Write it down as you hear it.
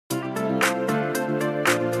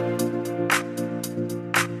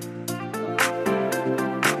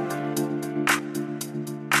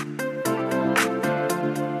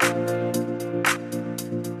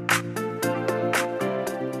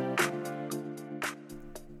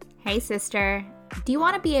Hey sister, do you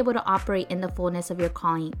want to be able to operate in the fullness of your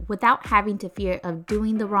calling without having to fear of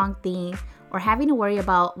doing the wrong thing or having to worry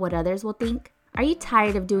about what others will think? Are you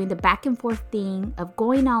tired of doing the back and forth thing of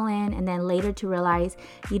going all in and then later to realize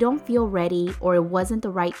you don't feel ready or it wasn't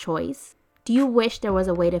the right choice? Do you wish there was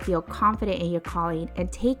a way to feel confident in your calling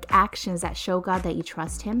and take actions that show God that you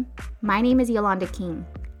trust Him? My name is Yolanda King,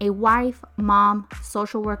 a wife, mom,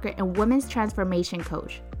 social worker, and women's transformation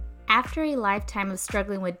coach. After a lifetime of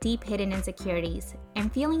struggling with deep hidden insecurities and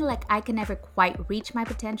feeling like I could never quite reach my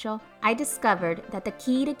potential, I discovered that the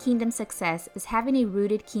key to kingdom success is having a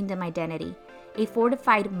rooted kingdom identity, a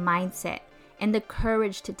fortified mindset, and the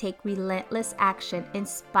courage to take relentless action in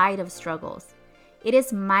spite of struggles. It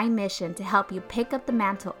is my mission to help you pick up the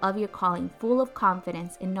mantle of your calling full of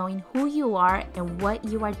confidence in knowing who you are and what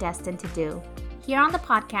you are destined to do. Here on the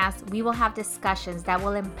podcast, we will have discussions that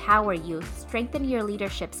will empower you, strengthen your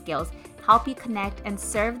leadership skills, help you connect and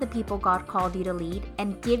serve the people God called you to lead,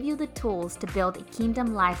 and give you the tools to build a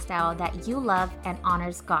kingdom lifestyle that you love and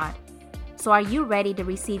honors God. So are you ready to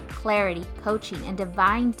receive clarity, coaching, and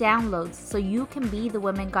divine downloads so you can be the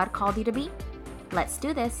woman God called you to be? Let's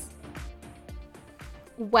do this.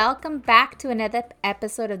 Welcome back to another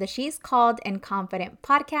episode of the She's Called and Confident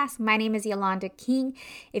podcast. My name is Yolanda King.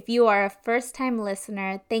 If you are a first-time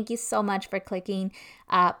listener, thank you so much for clicking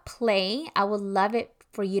play. I would love it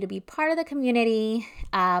for you to be part of the community.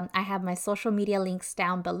 I have my social media links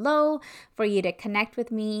down below for you to connect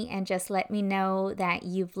with me and just let me know that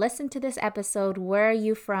you've listened to this episode. Where are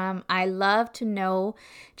you from? I love to know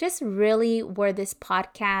just really where this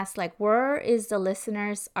podcast, like where is the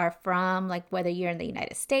listeners are from, like whether you're in the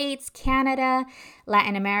United States, Canada,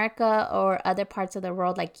 Latin America, or other parts of the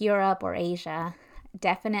world like Europe or Asia.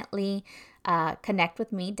 Definitely connect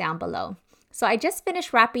with me down below. So I just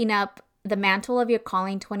finished wrapping up the Mantle of Your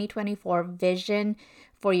Calling 2024 Vision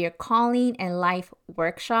for Your Calling and Life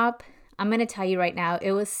workshop. I'm going to tell you right now,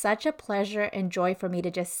 it was such a pleasure and joy for me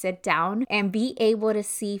to just sit down and be able to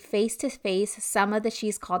see face to face some of the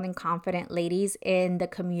She's Called and Confident ladies in the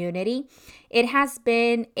community. It has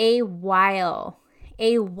been a while.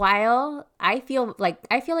 I feel like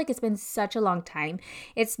it's been such a long time.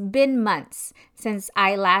 It's been months since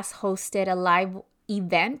I last hosted a live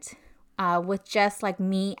event with just like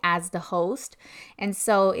me as the host. And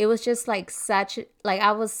so it was just like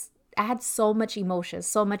I had so much emotion,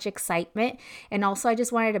 so much excitement. And also I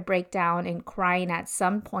just wanted to break down and crying at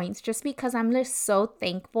some points just because I'm just so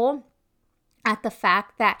thankful at the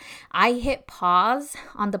fact that I hit pause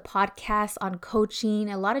on the podcast, on coaching,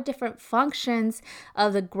 a lot of different functions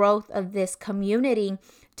of the growth of this community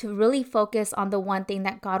to really focus on the one thing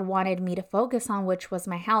that God wanted me to focus on, which was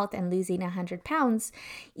my health and losing 100 pounds.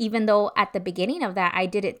 Even though at the beginning of that, I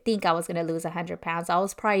didn't think I was going to lose 100 pounds. I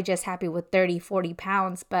was probably just happy with 30, 40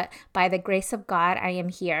 pounds. But by the grace of God, I am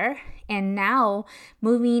here. And now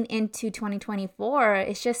moving into 2024,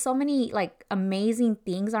 it's just so many like amazing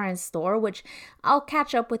things are in store, which I'll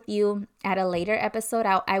catch up with you at a later episode.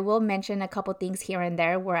 I will mention a couple things here and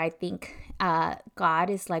there where I think God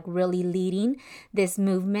is like really leading this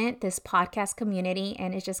movement, this podcast community,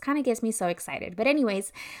 and it just kind of gets me so excited. But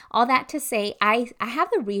anyways, all that to say, I have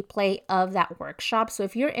the replay of that workshop. So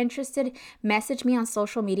if you're interested, message me on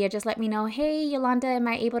social media. Just let me know, hey, Yolanda, am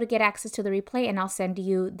I able to get access to the replay? And I'll send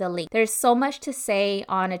you the link. There's so much to say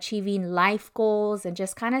on achieving life goals and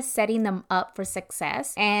just kind of setting them up for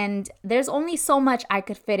success. And there's only so much I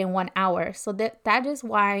could fit in 1 hour. So that is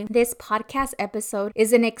why this podcast episode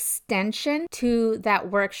is an extension to that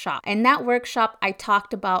workshop. And that workshop, I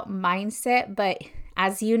talked about mindset, but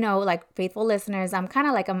as you know, like faithful listeners, I'm kind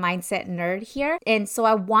of like a mindset nerd here. And so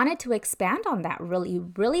I wanted to expand on that really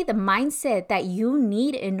the mindset that you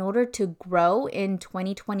need in order to grow in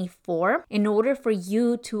 2024, in order for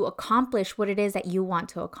you to accomplish what it is that you want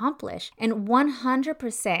to accomplish. And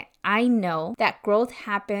 100%, I know that growth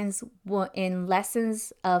happens in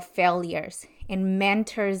lessons of failures, in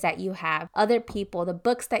mentors that you have, other people, the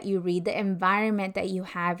books that you read, the environment that you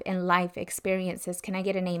have in life experiences. Can I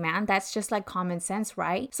get an amen? That's just like common sense,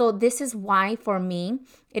 right? So this is why for me,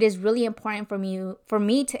 it is really important for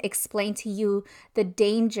me to explain to you the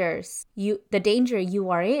danger you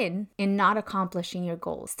are in not accomplishing your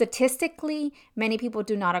goals. Statistically, many people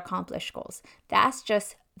do not accomplish goals. That's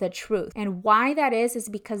just the truth. And why that is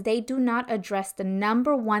because they do not address the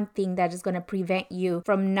number one thing that is going to prevent you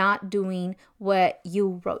from not doing what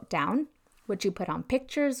you wrote down, what you put on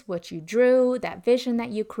pictures, what you drew, that vision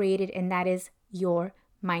that you created, and that is your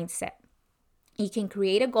mindset. You can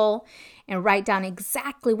create a goal and write down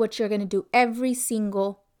exactly what you're going to do every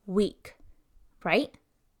single week, right?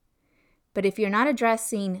 But if you're not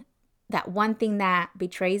addressing that one thing that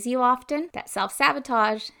betrays you often, that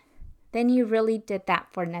self-sabotage, then you really did that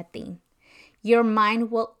for nothing. Your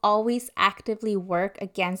mind will always actively work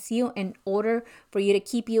against you in order for you to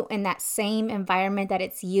keep you in that same environment that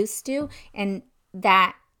it's used to and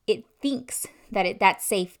that it thinks that that's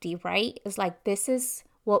safety, right? It's like, this is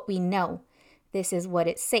what we know. This is what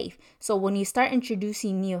it's safe. So when you start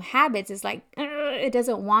introducing new habits, it's like, it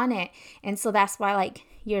doesn't want it. And so that's why like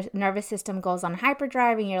your nervous system goes on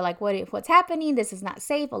hyperdrive and you're like, what's happening? This is not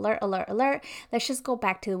safe. Alert, alert, alert. Let's just go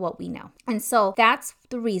back to what we know. And so that's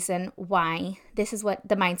the reason why this is what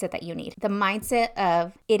the mindset that you need. The mindset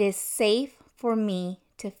of, it is safe for me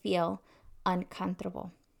to feel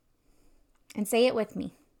uncomfortable. And say it with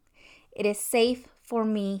me. It is safe for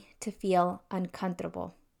me to feel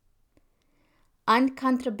uncomfortable.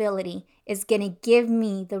 Uncomfortability is going to give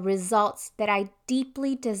me the results that I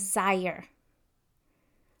deeply desire.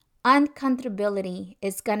 Uncomfortability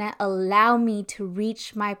is going to allow me to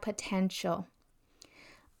reach my potential.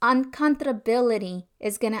 Uncomfortability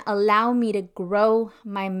is going to allow me to grow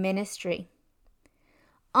my ministry.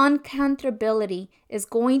 Uncomfortability is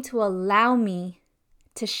going to allow me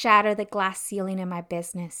to shatter the glass ceiling in my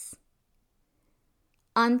business.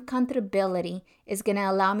 Uncomfortability is going to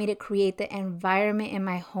allow me to create the environment in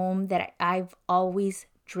my home that I've always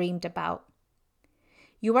dreamed about.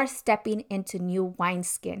 You are stepping into new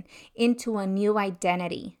wineskin, into a new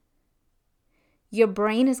identity. Your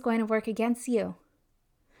brain is going to work against you.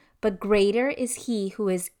 But greater is He who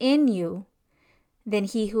is in you than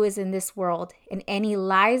he who is in this world, and any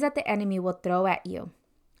lies that the enemy will throw at you.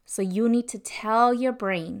 So you need to tell your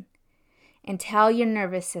brain and tell your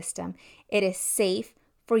nervous system it is safe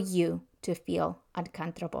for you to feel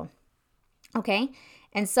uncomfortable. Okay?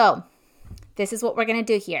 And so this is what we're going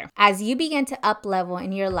to do here. As you begin to up level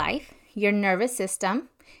in your life, your nervous system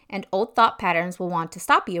and old thought patterns will want to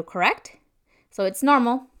stop you, correct? So it's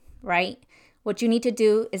normal, right? What you need to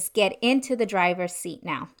do is get into the driver's seat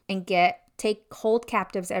now and hold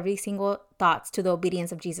captives every single thoughts to the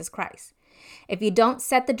obedience of Jesus Christ. If you don't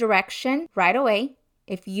set the direction right away,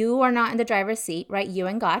 if you are not in the driver's seat, right, you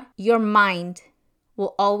and God, your mind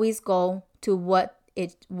will always go to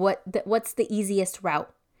what's the easiest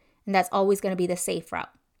route. And that's always going to be the safe route.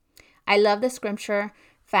 I love the scripture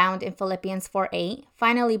found in Philippians 4:8.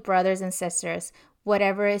 Finally, brothers and sisters,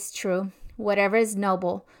 whatever is true, whatever is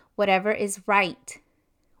noble, whatever is right,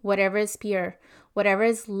 whatever is pure, whatever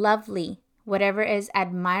is lovely, whatever is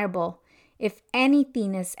admirable, if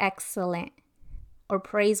anything is excellent or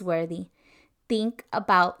praiseworthy, think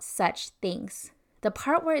about such things. The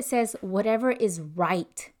part where it says whatever is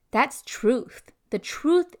right, that's truth. The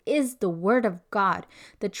truth is the word of God.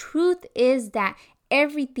 The truth is that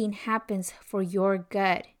everything happens for your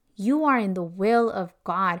good. You are in the will of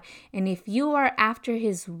God. And if you are after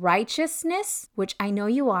His righteousness, which I know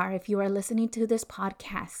you are if you are listening to this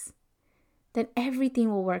podcast, then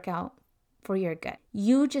everything will work out for your good.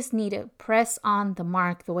 You just need to press on the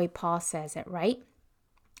mark the way Paul says it, right?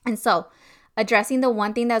 And so addressing the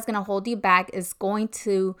one thing that's going to hold you back is going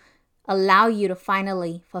to allow you to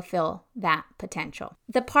finally fulfill that potential.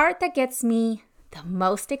 The part that gets me the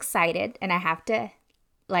most excited, and I have to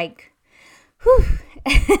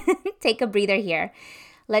take a breather here.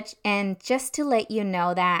 And just to let you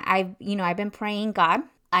know that I've been praying, God,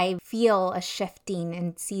 I feel a shifting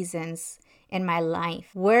in seasons in my life.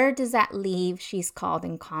 Where does that leave She's Called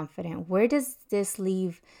and Confident? Where does this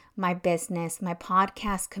leave my business, my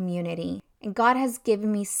podcast community? And God has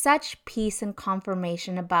given me such peace and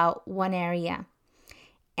confirmation about one area.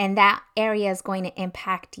 And that area is going to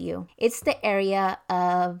impact you. It's the area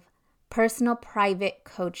of personal private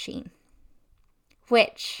coaching,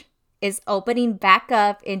 which is opening back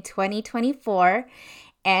up in 2024.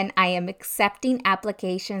 And I am accepting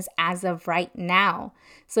applications as of right now.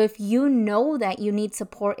 So if you know that you need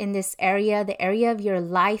support in this area, the area of your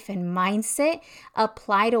life and mindset,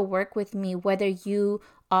 apply to work with me, whether you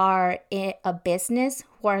are in a business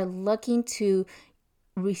who are looking to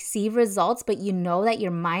receive results, but you know that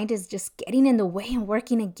your mind is just getting in the way and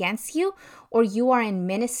working against you, or you are in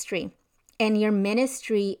ministry and your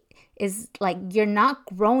ministry is like you're not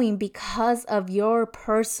growing because of your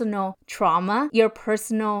personal trauma, your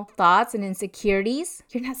personal thoughts and insecurities.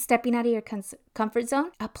 You're not stepping out of your comfort zone.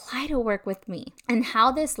 Apply to work with me. And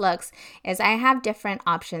how this looks is I have different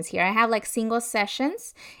options here. I have like single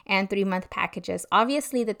sessions and 3-month packages.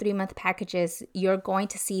 Obviously, the 3-month packages, you're going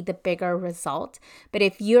to see the bigger result. But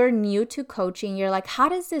if you're new to coaching, you're like, how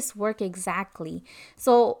does this work exactly?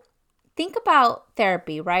 So think about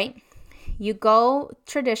therapy, right? You go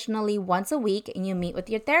traditionally once a week and you meet with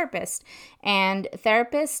your therapist. And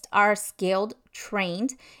therapists are skilled,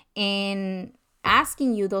 trained in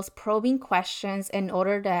asking you those probing questions in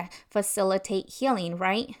order to facilitate healing,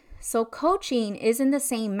 right? So coaching is in the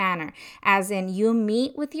same manner, as in you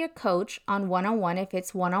meet with your coach on one-on-one, if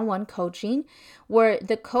it's one-on-one coaching, where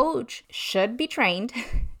the coach should be trained,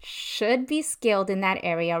 should be skilled in that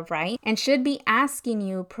area, right? And should be asking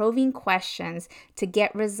you probing questions to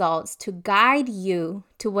get results, to guide you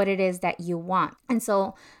to what it is that you want. And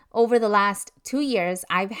so over the last 2 years,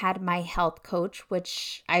 I've had my health coach,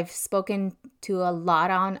 which I've spoken to a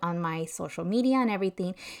lot on my social media and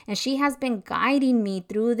everything. And she has been guiding me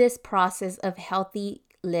through this process of healthy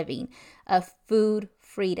living, of food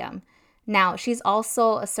freedom. Now, she's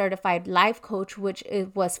also a certified life coach, which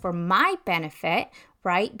was for my benefit,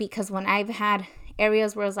 right? Because when I've had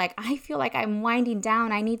areas where it's like, I feel like I'm winding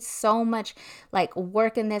down, I need so much like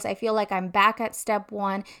work in this, I feel like I'm back at step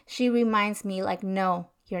one, she reminds me like, no,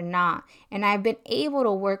 you're not. And I've been able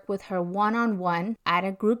to work with her one-on-one at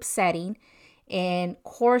a group setting in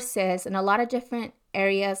courses and a lot of different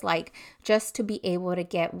areas, like just to be able to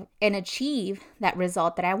get and achieve that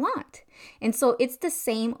result that I want. And so it's the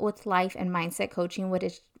same with life and mindset coaching,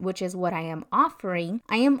 which is what I am offering.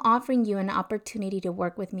 I am offering you an opportunity to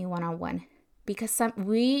work with me one-on-one, because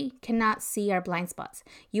we cannot see our blind spots.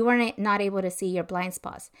 You are not able to see your blind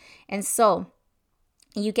spots. And so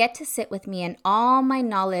you get to sit with me and all my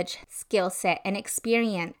knowledge, skill set, and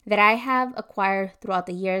experience that I have acquired throughout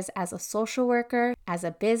the years as a social worker, as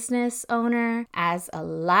a business owner, as a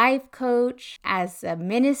life coach, as a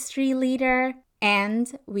ministry leader.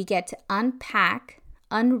 And we get to unpack,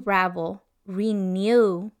 unravel,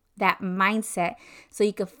 renew that mindset so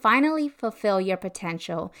you can finally fulfill your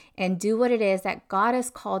potential and do what it is that God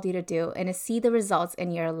has called you to do and to see the results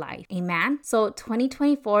in your life. Amen. So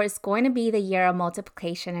 2024 is going to be the year of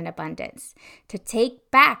multiplication and abundance, to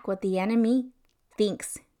take back what the enemy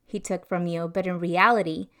thinks he took from you, but in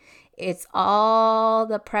reality, it's all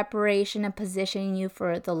the preparation and positioning you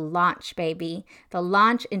for the launch, baby. The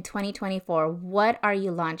launch in 2024. What are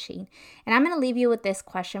you launching? And I'm going to leave you with this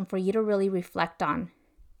question for you to really reflect on.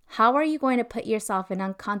 How are you going to put yourself in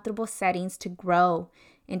uncomfortable settings to grow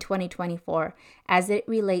in 2024 as it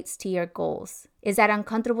relates to your goals? Is that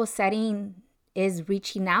uncomfortable setting is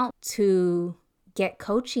reaching out to get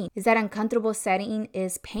coaching? Is that uncomfortable setting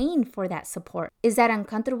is paying for that support? Is that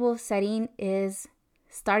uncomfortable setting is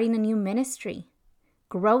starting a new ministry,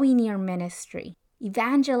 growing your ministry,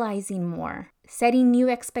 evangelizing more, setting new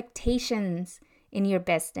expectations in your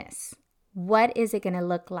business? What is it going to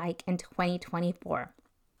look like in 2024?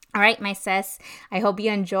 All right, my sis, I hope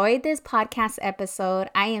you enjoyed this podcast episode.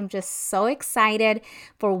 I am just so excited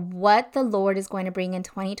for what the Lord is going to bring in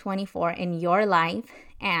 2024 in your life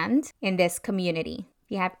and in this community.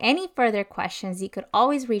 If you have any further questions, you could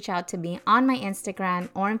always reach out to me on my Instagram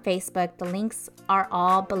or on Facebook. The links are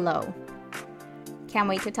all below. Can't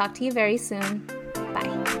wait to talk to you very soon.